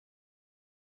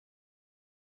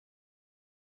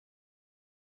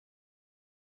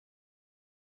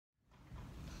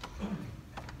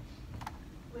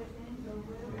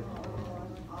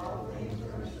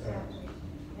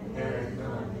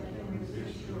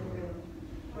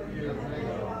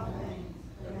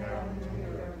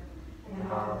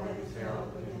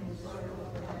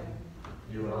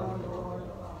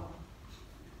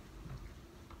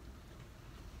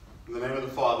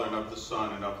the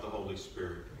Son, and of the Holy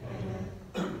Spirit. Amen.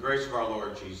 The grace of our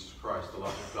Lord Jesus Christ, the love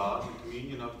of God, and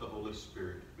communion of the Holy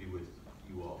Spirit be with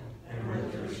you all. And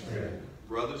with your spirit.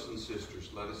 Brothers and sisters,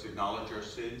 let us acknowledge our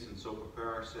sins and so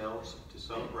prepare ourselves to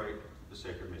celebrate the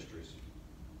sacred mysteries.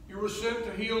 You were sent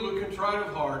to heal the contrite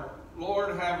of heart.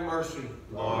 Lord, have mercy.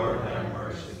 Lord, have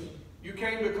mercy. You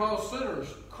came to call sinners.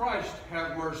 Christ,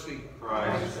 have mercy.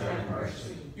 Christ, have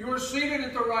mercy. You are seated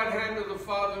at the right hand of the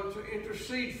Father to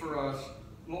intercede for us.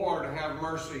 Lord, have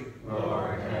mercy.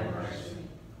 Lord, have mercy.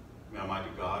 May Almighty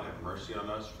God have mercy on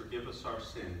us, forgive us our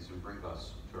sins, and bring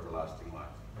us to everlasting life.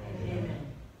 Amen.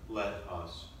 Let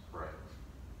us pray.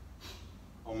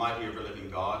 Almighty ever-living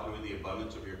God, who in the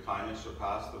abundance of your kindness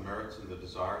surpass the merits and the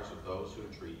desires of those who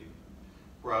entreat you,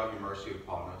 pour out your mercy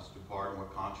upon us to pardon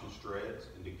what conscience dreads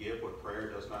and to give what prayer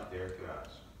does not dare to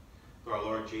ask. Through our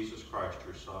Lord Jesus Christ,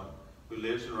 your Son, who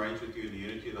lives and reigns with you in the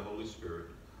unity of the Holy Spirit,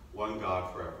 one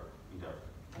God forever and ever.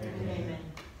 Amen.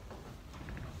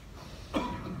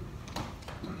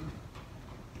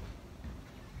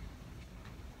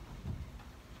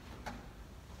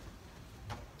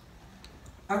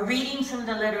 A reading from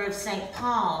the letter of St.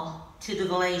 Paul to the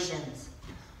Galatians.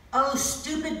 O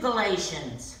stupid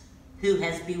Galatians, who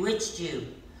has bewitched you,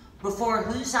 before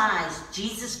whose eyes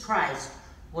Jesus Christ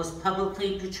was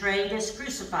publicly portrayed as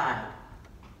crucified?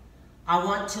 I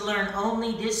want to learn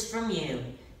only this from you.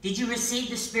 Did you receive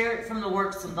the Spirit from the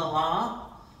works of the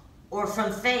law, or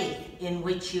from faith in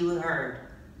which you heard?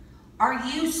 Are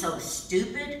you so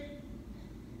stupid?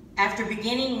 After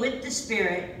beginning with the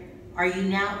Spirit, are you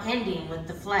now ending with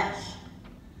the flesh?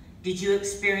 Did you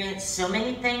experience so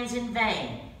many things in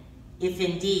vain, if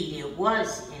indeed it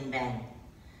was in vain?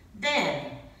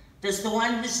 Then, does the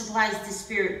one who supplies the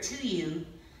Spirit to you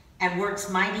and works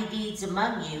mighty deeds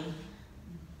among you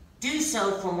do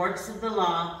so from works of the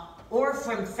law or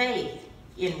from faith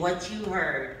in what you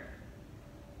heard?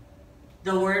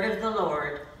 The word of the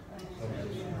Lord.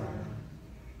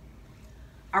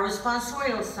 Our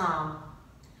responsorial psalm.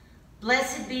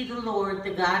 Blessed be the Lord, the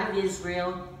God of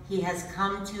Israel. He has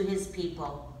come to his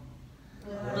people.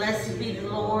 Blessed be the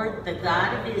Lord, the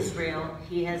God of Israel.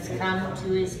 He has come to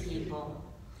his people.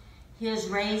 He has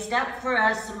raised up for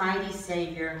us a mighty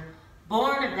Savior,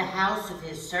 born of the house of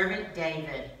his servant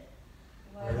David.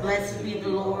 Blessed be the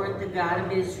Lord, the God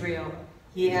of Israel.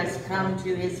 He has come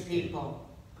to his people.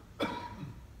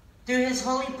 Through his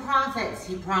holy prophets,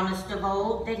 he promised of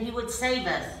old that he would save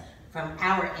us from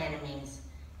our enemies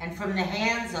and from the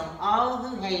hands of all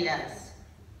who hate us.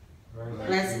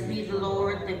 Blessed be the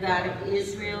Lord, the God of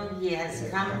Israel. He has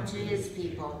come to his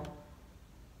people.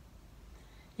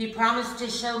 He promised to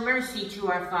show mercy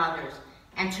to our fathers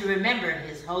and to remember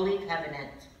his holy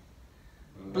covenant.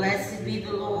 Blessed be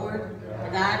the Lord,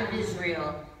 the God of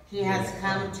Israel. He has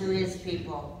come to his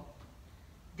people.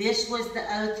 This was the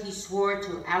oath he swore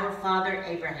to our father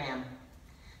Abraham,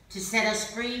 to set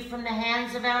us free from the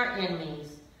hands of our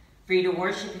enemies, free to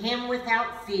worship him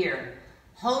without fear,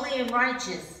 holy and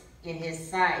righteous in his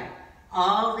sight,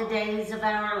 all the days of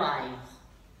our lives.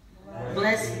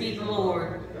 Blessed be the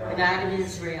Lord, the God of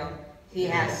Israel. He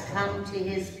has come to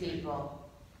his people.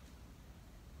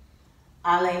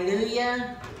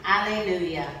 Alleluia,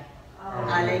 alleluia,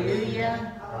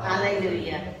 alleluia,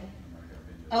 alleluia.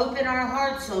 Open our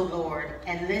hearts, O Lord,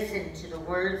 and listen to the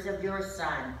words of your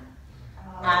Son.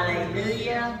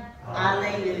 Alleluia,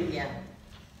 alleluia.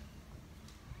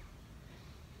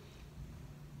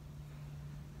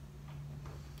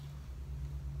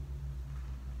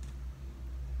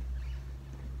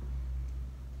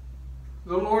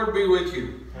 The Lord be with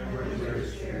you. And with your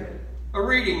spirit. A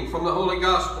reading from the Holy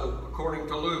Gospel according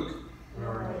to Luke.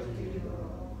 Glory to you,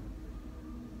 Lord.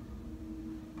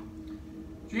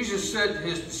 Jesus said to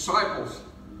his disciples,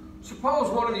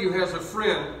 suppose one of you has a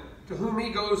friend to whom he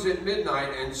goes at midnight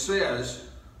and says,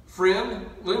 Friend,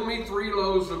 lend me 3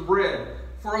 loaves of bread,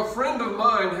 for a friend of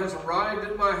mine has arrived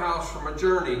at my house from a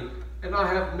journey, and I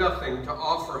have nothing to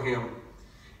offer him.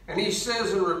 And he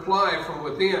says in reply from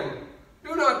within,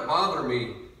 Do not bother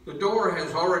me. The door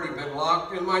has already been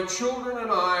locked, and my children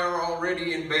and I are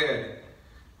already in bed.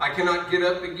 I cannot get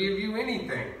up to give you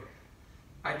anything.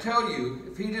 I tell you,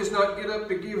 if he does not get up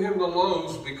to give him the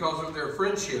loaves because of their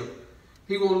friendship,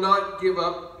 he will not give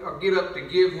up or get up to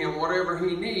give him whatever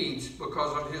he needs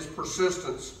because of his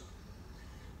persistence.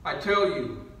 I tell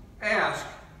you, ask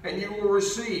and you will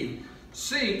receive.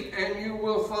 Seek and you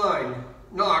will find.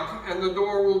 Knock and the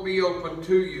door will be open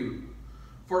to you.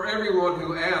 For everyone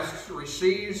who asks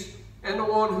receives, and the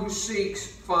one who seeks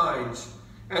finds,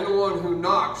 and the one who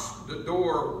knocks, the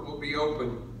door will be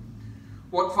open.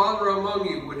 What father among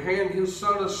you would hand his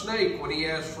son a snake when he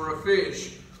asks for a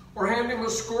fish, Or hand him a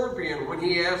scorpion when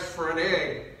he asks for an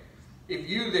egg? If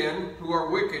you then, who are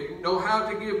wicked, know how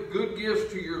to give good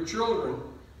gifts to your children,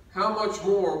 how much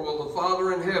more will the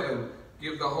Father in heaven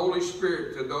give the Holy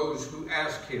Spirit to those who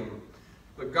ask him?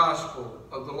 The Gospel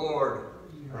of the Lord.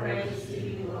 Praise to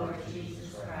you, Lord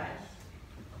Jesus Christ.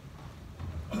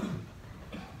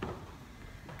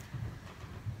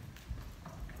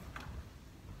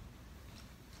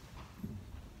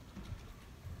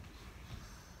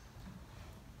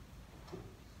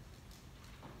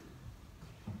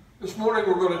 This morning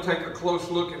we're going to take a close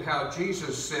look at how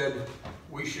Jesus said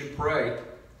we should pray.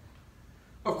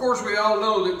 Of course, we all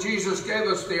know that Jesus gave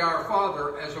us the Our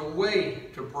Father as a way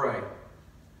to pray.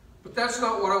 But that's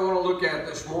not what I want to look at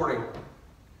this morning.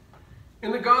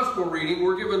 In the Gospel reading,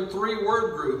 we're given 3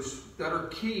 word groups that are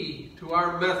key to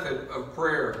our method of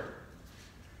prayer.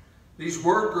 These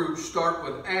word groups start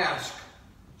with ask,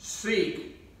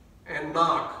 seek, and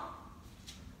knock.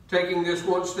 Taking this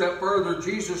one step further,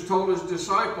 Jesus told his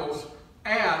disciples,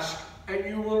 ask and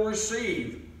you will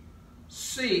receive.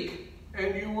 Seek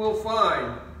and you will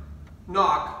find.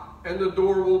 Knock and the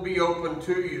door will be open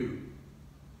to you.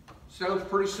 Sounds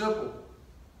pretty simple.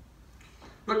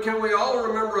 But can we all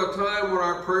remember a time when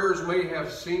our prayers may have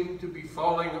seemed to be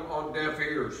falling on deaf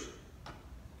ears?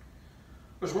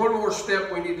 There's one more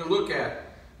step we need to look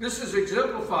at. This is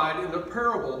exemplified in the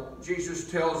parable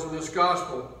Jesus tells in this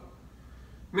gospel.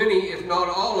 Many, if not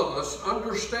all of us,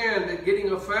 understand that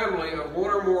getting a family of 1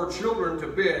 or more children to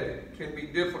bed can be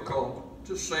difficult,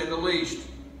 to say the least.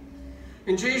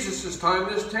 In Jesus' time,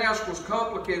 this task was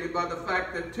complicated by the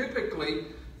fact that typically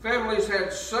families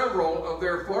had several of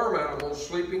their farm animals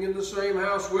sleeping in the same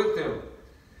house with them.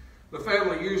 The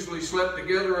family usually slept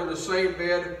together in the same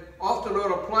bed, often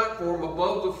on a platform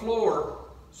above the floor,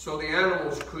 so the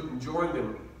animals couldn't join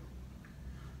them.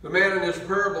 The man in this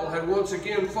parable had once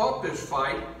again fought this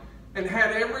fight and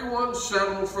had everyone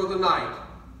settled for the night,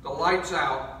 the lights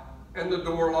out and the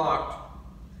door locked.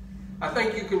 I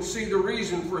think you can see the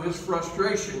reason for his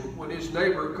frustration when his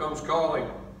neighbor comes calling.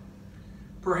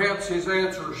 Perhaps his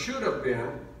answer should have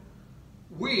been,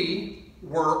 "We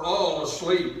were all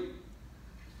asleep.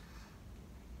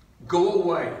 Go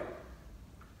away."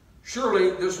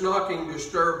 Surely this knocking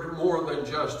disturbed more than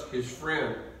just his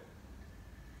friend.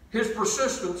 His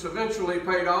persistence eventually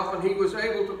paid off and he was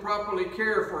able to properly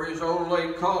care for his own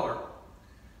late caller.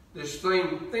 This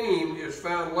same theme is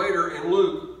found later in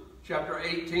Luke chapter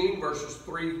 18 verses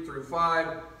 3 through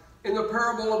 5 in the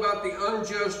parable about the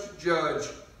unjust judge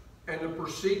and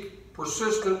the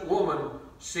persistent woman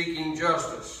seeking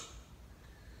justice.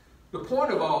 The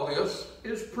point of all this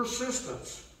is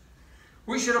persistence.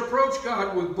 We should approach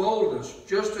God with boldness,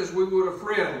 just as we would a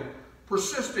friend,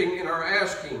 persisting in our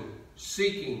asking,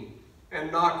 seeking,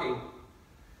 and knocking.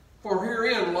 For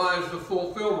herein lies the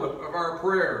fulfillment of our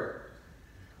prayer.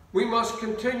 We must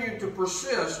continue to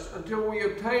persist until we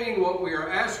obtain what we are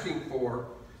asking for,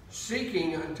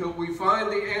 seeking until we find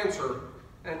the answer,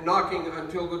 and knocking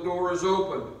until the door is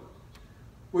opened.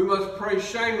 We must pray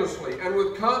shamelessly and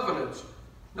with confidence,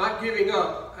 not giving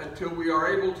up until we are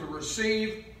able to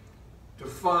receive, to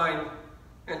find,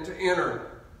 and to enter.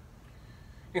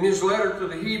 In his letter to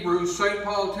the Hebrews, St.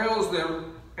 Paul tells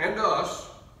them, and us,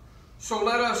 so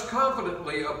let us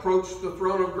confidently approach the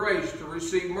throne of grace to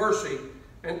receive mercy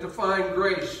and to find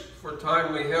grace for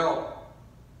timely help.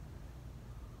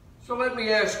 So let me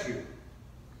ask you,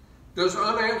 does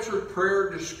unanswered prayer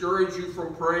discourage you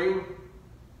from praying?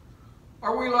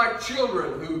 Are we like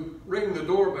children who ring the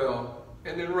doorbell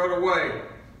and then run away?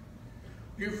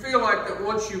 Do you feel like that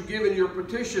once you've given your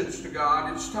petitions to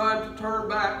God, it's time to turn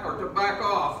back or to back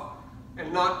off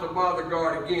and not to bother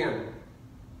God again?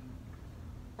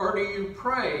 Or do you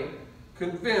pray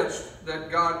convinced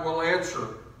that God will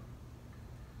answer?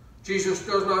 Jesus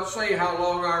does not say how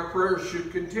long our prayers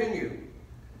should continue.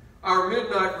 Our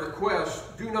midnight requests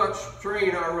do not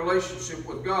strain our relationship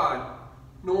with God,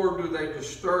 nor do they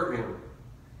disturb him.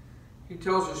 He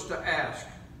tells us to ask,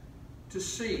 to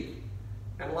seek,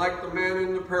 and like the man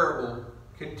in the parable,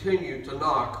 continue to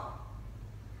knock.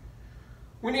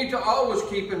 We need to always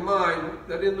keep in mind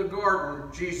that in the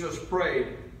garden, Jesus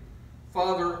prayed,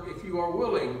 "Father, if you are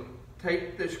willing,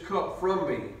 take this cup from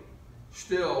me.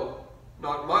 Still,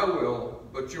 not my will,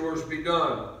 but yours be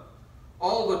done."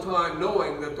 All the time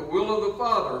knowing that the will of the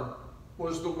Father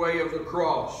was the way of the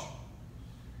cross.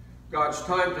 God's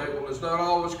timetable is not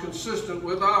always consistent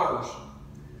with ours.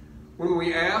 When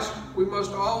we ask, we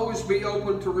must always be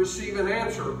open to receive an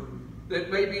answer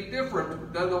that may be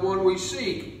different than the one we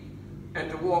seek, and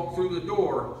to walk through the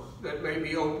door that may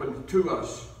be opened to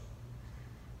us.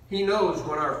 He knows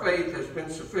when our faith has been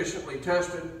sufficiently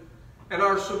tested, and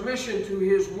our submission to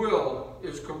his will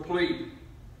is complete.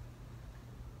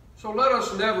 So let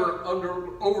us never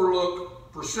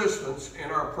overlook persistence in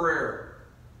our prayer.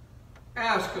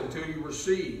 Ask until you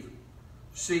receive.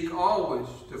 Seek always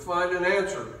to find an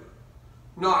answer.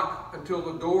 Knock until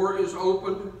the door is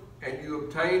opened and you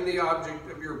obtain the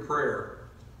object of your prayer.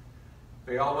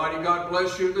 May Almighty God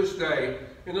bless you this day,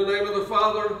 in the name of the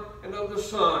Father, and of the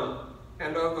Son,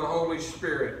 and of the Holy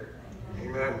Spirit.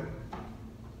 Amen.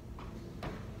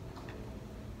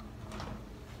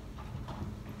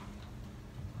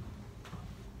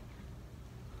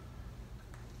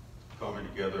 Coming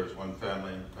together as one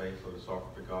family in faith, let us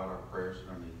offer to God our prayers and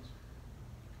our needs.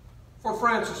 For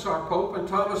Francis, our Pope, and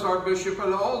Thomas, our Bishop,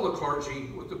 and all the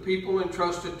clergy, with the people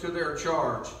entrusted to their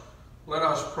charge, let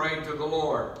us pray to the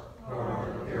Lord.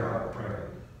 Lord, hear our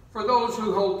prayer. For those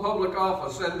who hold public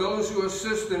office and those who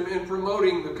assist them in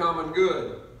promoting the common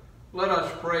good, let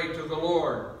us pray to the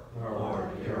Lord. Lord,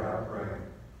 hear our prayer.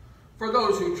 For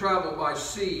those who travel by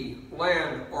sea,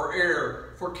 land, or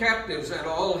air, for captives and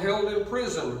all held in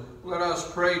prison, let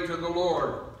us pray to the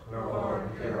Lord. Lord,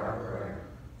 hear our prayer.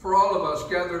 For all of us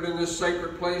gathered in this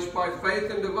sacred place by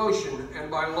faith and devotion and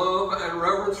by love and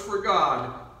reverence for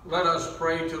God, let us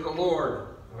pray to the Lord.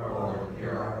 Lord,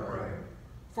 hear our prayer.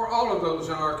 For all of those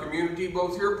in our community,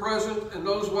 both here present and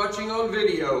those watching on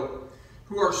video,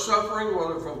 who are suffering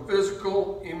whether from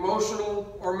physical,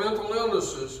 emotional, or mental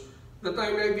illnesses, that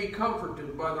they may be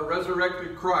comforted by the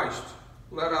resurrected Christ,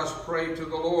 let us pray to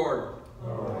the Lord.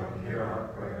 Lord, hear our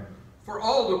prayer. For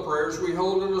all the prayers we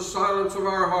hold in the silence of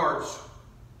our hearts,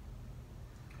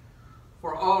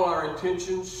 for all our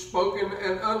intentions, spoken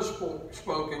and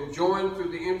unspoken, joined through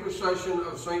the intercession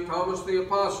of St. Thomas the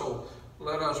Apostle,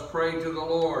 let us pray to the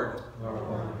Lord.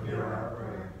 Lord, hear our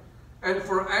prayer. And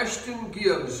for Ashton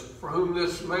Gibbs, for whom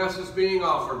this Mass is being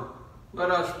offered,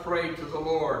 let us pray to the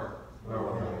Lord.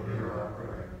 Lord, hear our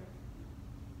prayer.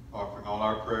 Offering all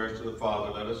our prayers to the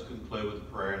Father, let us conclude with a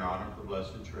prayer in honor of the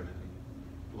Blessed Trinity.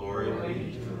 Glory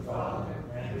Glory to the Father,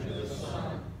 and to the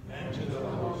Son, and to the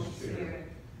Holy Spirit,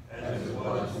 as it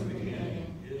was in the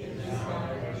beginning, is now,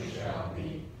 and ever shall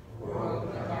be, world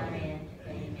without end.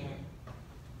 Amen.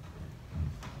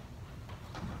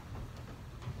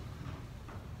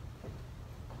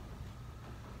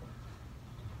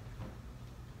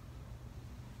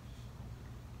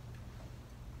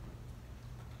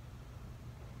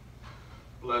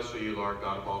 Blessed are you, Lord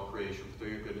God of all creation. For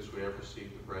through your goodness we have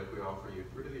received the bread we offer you,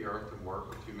 fruit of the earth and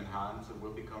work of human hands, and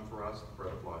will become for us the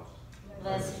bread of life.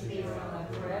 Blessed be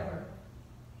from forever.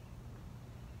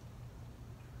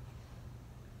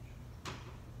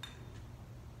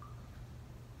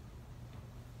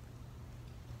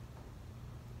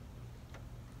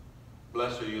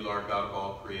 Blessed are you, Lord God of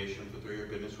all creation. For through your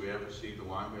goodness we have received the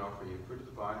wine we offer you, fruit of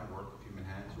the vine and work of human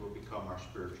hands, and will become our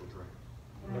spiritual drink.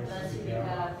 Blessed be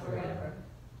God forever.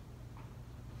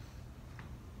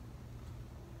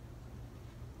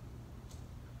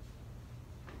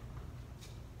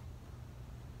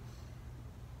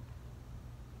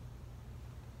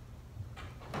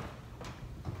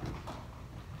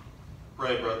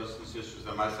 Pray, brothers and sisters,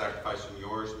 that my sacrifice and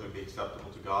yours may be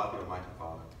acceptable to God, the Almighty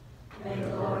Father. May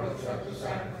the Lord accept the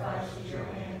sacrifice at your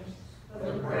hands,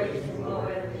 for the praise and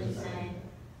glory of his name,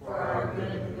 for our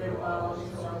good and the good of all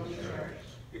his holy church.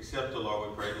 Accept, O Lord,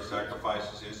 we pray, the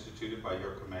sacrifices instituted by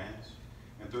your commands,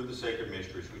 and through the sacred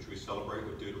mysteries which we celebrate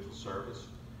with dutiful service,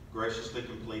 graciously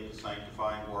complete the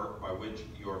sanctifying work by which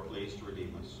you are pleased to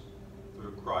redeem us.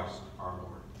 Through Christ our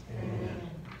Lord. Amen.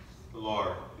 The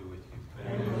Lord be with you.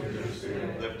 And with your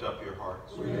spirit. Lift up your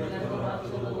hearts. We lift them up to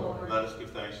the Lord. Let us give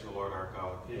thanks to the Lord our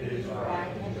God. It is right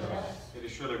and just. It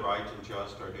is surely right and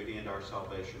just, our duty and our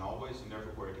salvation, always and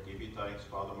everywhere, to give you thanks,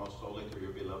 Father, most holy, through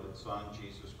your beloved Son,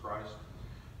 Jesus Christ.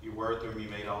 You were, through whom you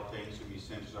made all things, whom you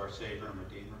sent as our Savior and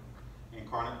Redeemer,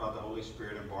 incarnate by the Holy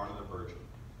Spirit and born of the Virgin.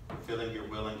 Fulfilling your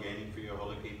will and gaining for your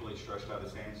holy people, he stretched out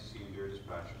his hands as he endured his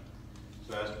passion,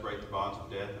 so as to break the bonds of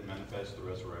death and manifest the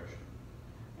resurrection.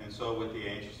 And so with the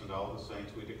angels and all the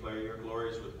saints, we declare your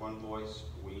glories with one voice,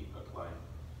 we acclaim.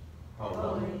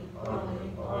 Holy,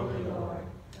 holy, holy Lord,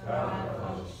 God of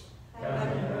hosts,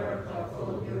 heaven and earth are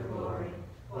full of your glory.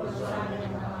 Hosanna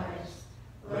in the highest.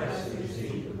 Blessed is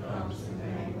he who comes in the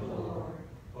name of the Lord.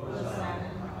 Hosanna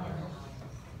in the highest.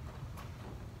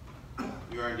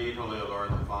 You are indeed holy, O Lord,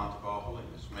 the fount of all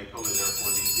holiness. Make holy, therefore,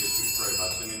 these gifts, we pray,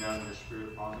 by sending down your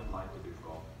Spirit upon them like the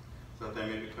dewfall, so that they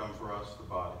may become for us the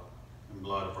body and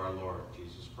blood of our Lord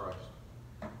Jesus Christ.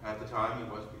 At the time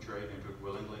he was betrayed and took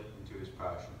willingly into his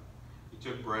passion, he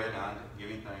took bread and,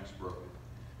 giving thanks, broke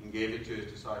it, and gave it to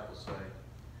his disciples, saying,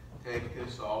 Take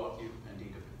this, all of you, and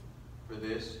eat of it, for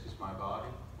this is my body,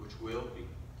 which will be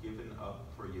given up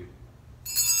for you.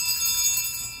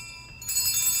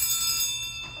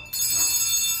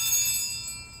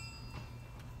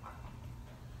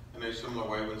 In a similar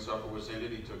way, when supper was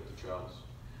ended, he took the chalice,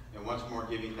 and once more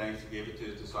giving thanks, he gave it to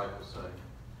his disciples, saying,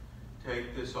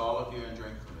 "Take this, all of you, and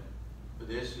drink from it. For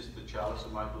this is the chalice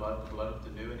of my blood, the blood of the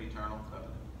new and eternal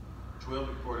covenant, which will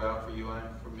be poured out for you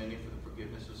and for many for the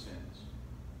forgiveness of sins.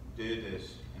 Do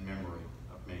this in memory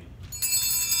of me."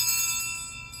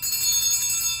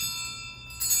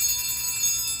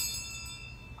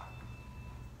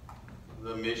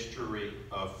 The mystery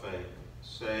of faith.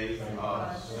 Save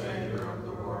us, Savior of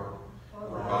the world,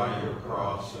 for by your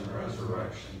cross and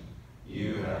resurrection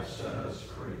you have set us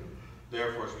free.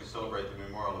 Therefore, as we celebrate the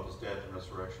memorial of his death and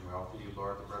resurrection, we offer you,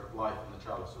 Lord, the bread of life and the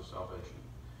chalice of salvation,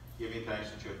 giving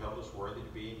thanks that you have held us worthy to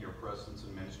be in your presence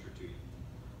and minister to you.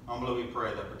 Humbly we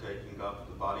pray that, partaking of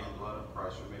the body and blood of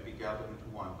Christ, we may be gathered into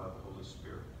one by the Holy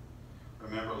Spirit.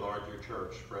 Remember, Lord, your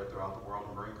church spread throughout the world,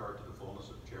 and bring her to the fullness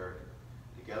of charity,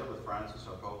 together with Francis,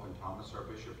 our Pope, and Thomas, our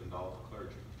Bishop, and all the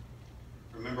clergy.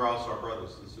 Remember also our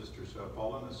brothers and sisters who have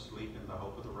fallen asleep in the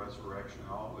hope of the resurrection,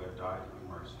 and all who have died in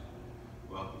your mercy.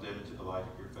 Welcome them into the light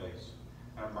of your face.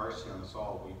 Have mercy on us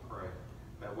all, we pray,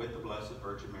 that with the Blessed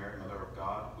Virgin Mary, Mother of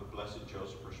God, with blessed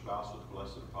Joseph, her spouse, with the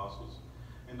blessed apostles,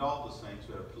 and all the saints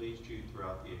who have pleased you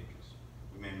throughout the ages,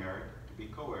 we may merit to be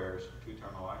co-heirs to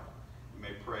eternal life. We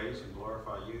may praise and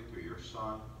glorify you through your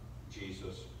Son,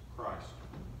 Jesus Christ.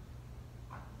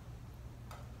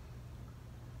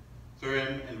 Through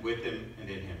him, and with him, and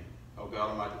in him, O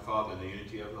God, Almighty Father, in the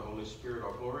unity of the Holy Spirit,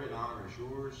 all glory and honor is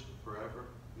yours forever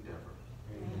and ever.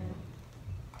 Amen.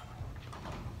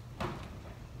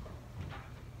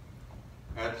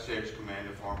 At the Savior's command,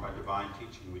 informed by divine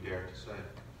teaching, we dare to say,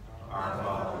 Our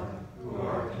Father, who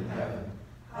art in heaven,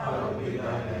 hallowed be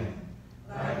thy name.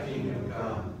 Thy kingdom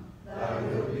come, thy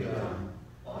will be done,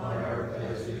 on earth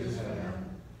as it is in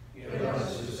heaven. Give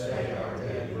us this day our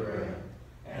daily bread,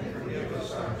 and forgive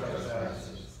us our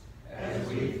trespasses, as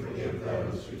we forgive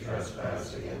those who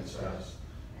trespass against us.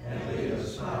 And lead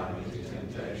us not into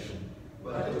temptation,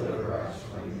 but deliver us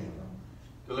from evil.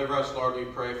 Deliver us, Lord, we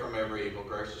pray, from every evil.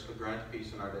 Graciously grant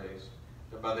peace in our days,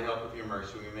 that by the help of your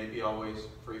mercy we may be always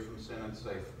free from sin and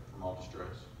safe from all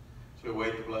distress. So we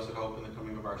await the blessed hope in the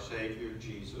coming of our Savior,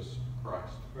 Jesus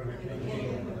Christ. For the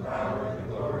kingdom, the power, and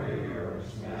the glory are yours,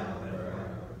 now and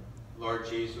forever. Lord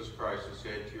Jesus Christ, who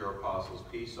said to your apostles,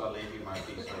 "Peace I leave you, my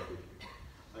peace I give you."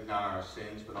 Look not on our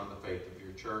sins, but on the faith of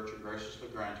your church, and graciously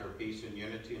grant her peace and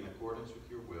unity in accordance with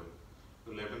your will,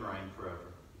 who live and reign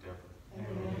forever and ever.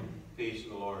 Amen. Peace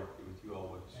of the Lord be with you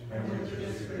always. And with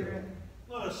your spirit.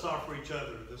 Let us offer each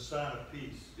other the sign of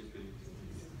peace.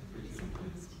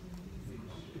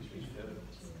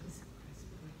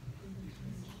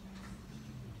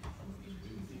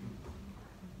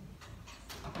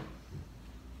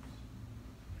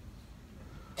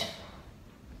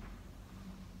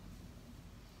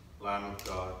 Lamb of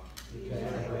God, You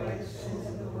take away the sins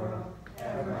of the world,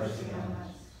 have mercy on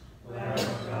us. Lamb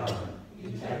of God, you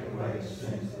take away the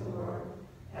sins of the world,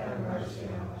 have mercy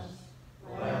on us.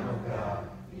 Lamb of God,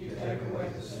 you take away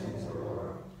the sins of the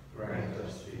world, grant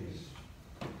us peace.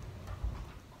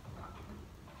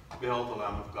 behold the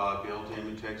Lamb of God, behold him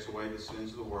who takes away the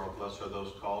sins of the world. Blessed are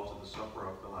those called to the supper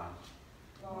of the Lamb.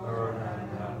 Lord, I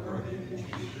am not worthy that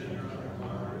you should enter under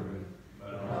my roof,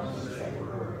 but only say a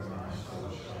word, and my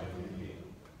soul shall be healed.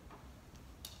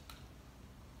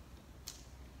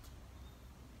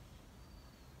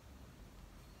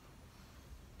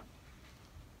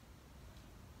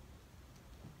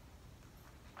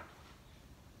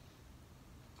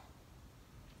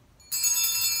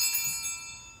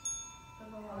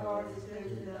 The Lord is good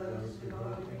to those who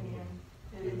hope in him,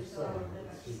 to the soul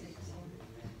that seeks him.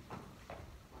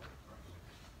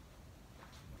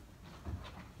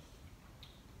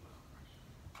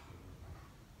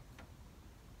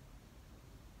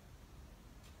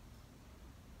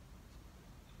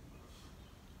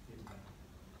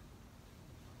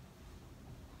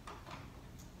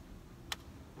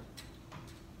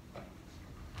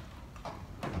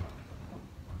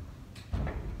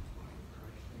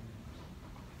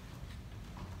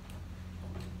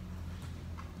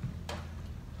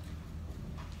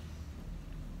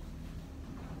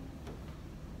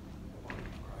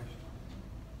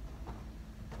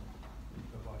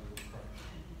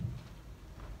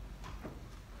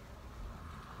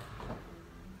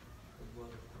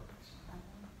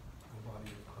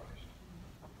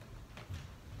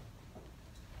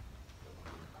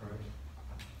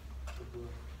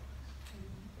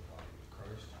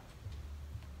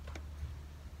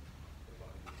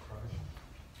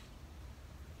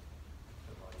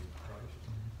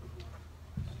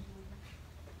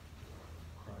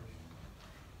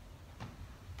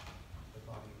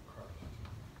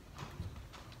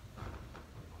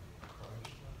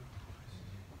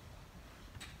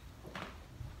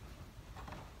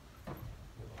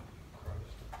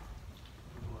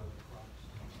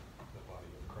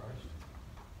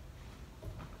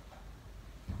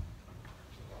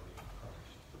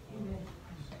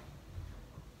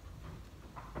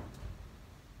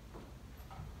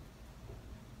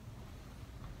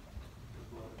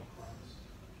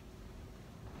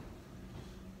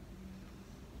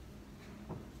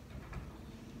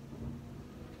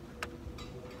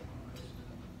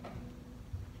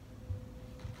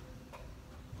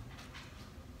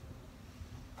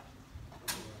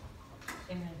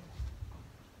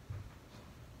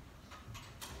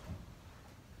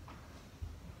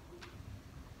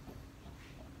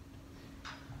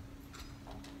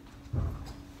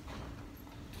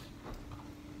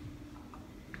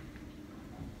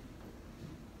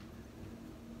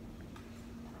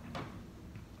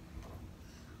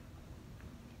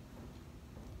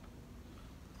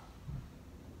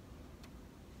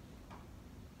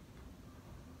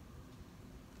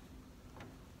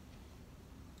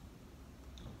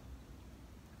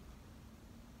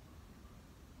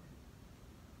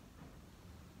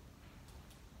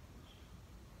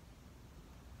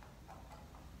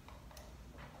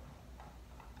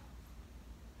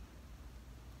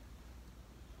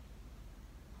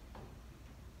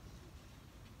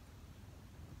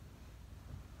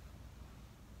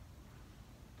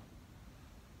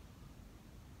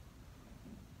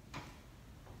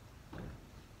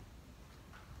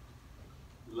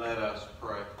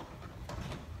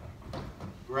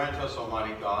 Grant us,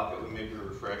 Almighty God, that we may be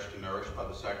refreshed and nourished by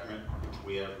the sacrament which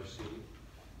we have received,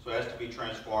 so as to be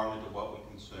transformed into what we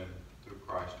consume through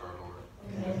Christ our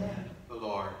Lord. Amen. The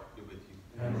Lord be with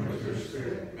you. And with your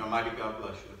spirit. May Almighty God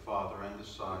bless you, the Father, and the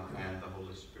Son, and the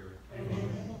Holy Spirit.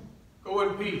 Amen. Go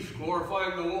in peace,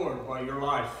 glorifying the Lord by your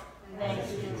life.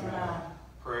 Thanks be to God.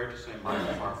 Prayer to St. Michael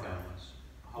of our families.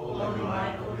 Holy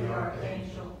Michael, the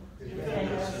Archangel, defend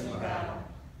us in battle.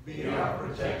 Be our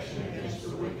protection against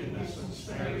the wickedness and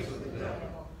snares of the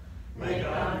devil. May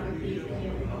God rebuke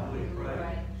him, we humbly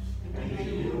pray. And to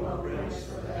you, O Prince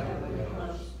of the heavenly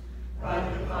host, by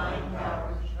the divine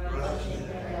power, rush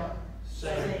into hell,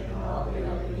 Satan and all the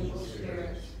other evil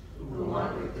spirits who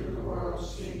wander through the world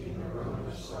seeking the ruin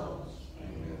of souls.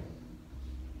 Amen.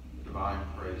 Divine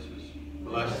praises.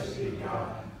 Blessed be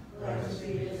God. Blessed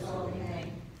be his holy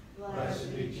name.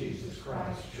 Blessed be Jesus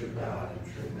Christ, true God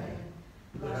and true man.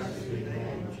 Blessed be the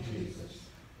name of Jesus.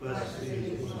 Blessed be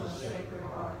his most sacred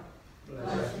heart.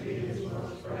 Blessed be his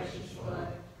most precious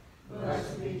blood.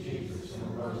 Blessed be Jesus in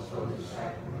the most holy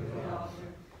sacrament of the altar.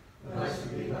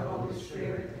 Blessed be the Holy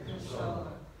Spirit, the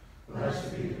Consoler.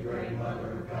 Blessed be the great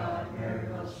Mother of God, Mary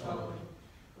most holy.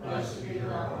 Blessed be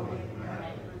the Holy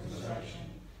Immaculate Conception.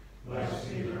 Blessed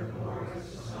be her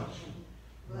glorious Assumption.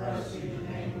 Blessed be the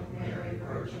name of Mary,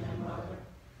 Virgin and Mother.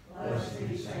 Blessed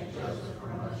be Saint Joseph, her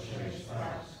most chaste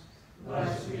spouse.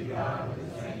 Blessed be God,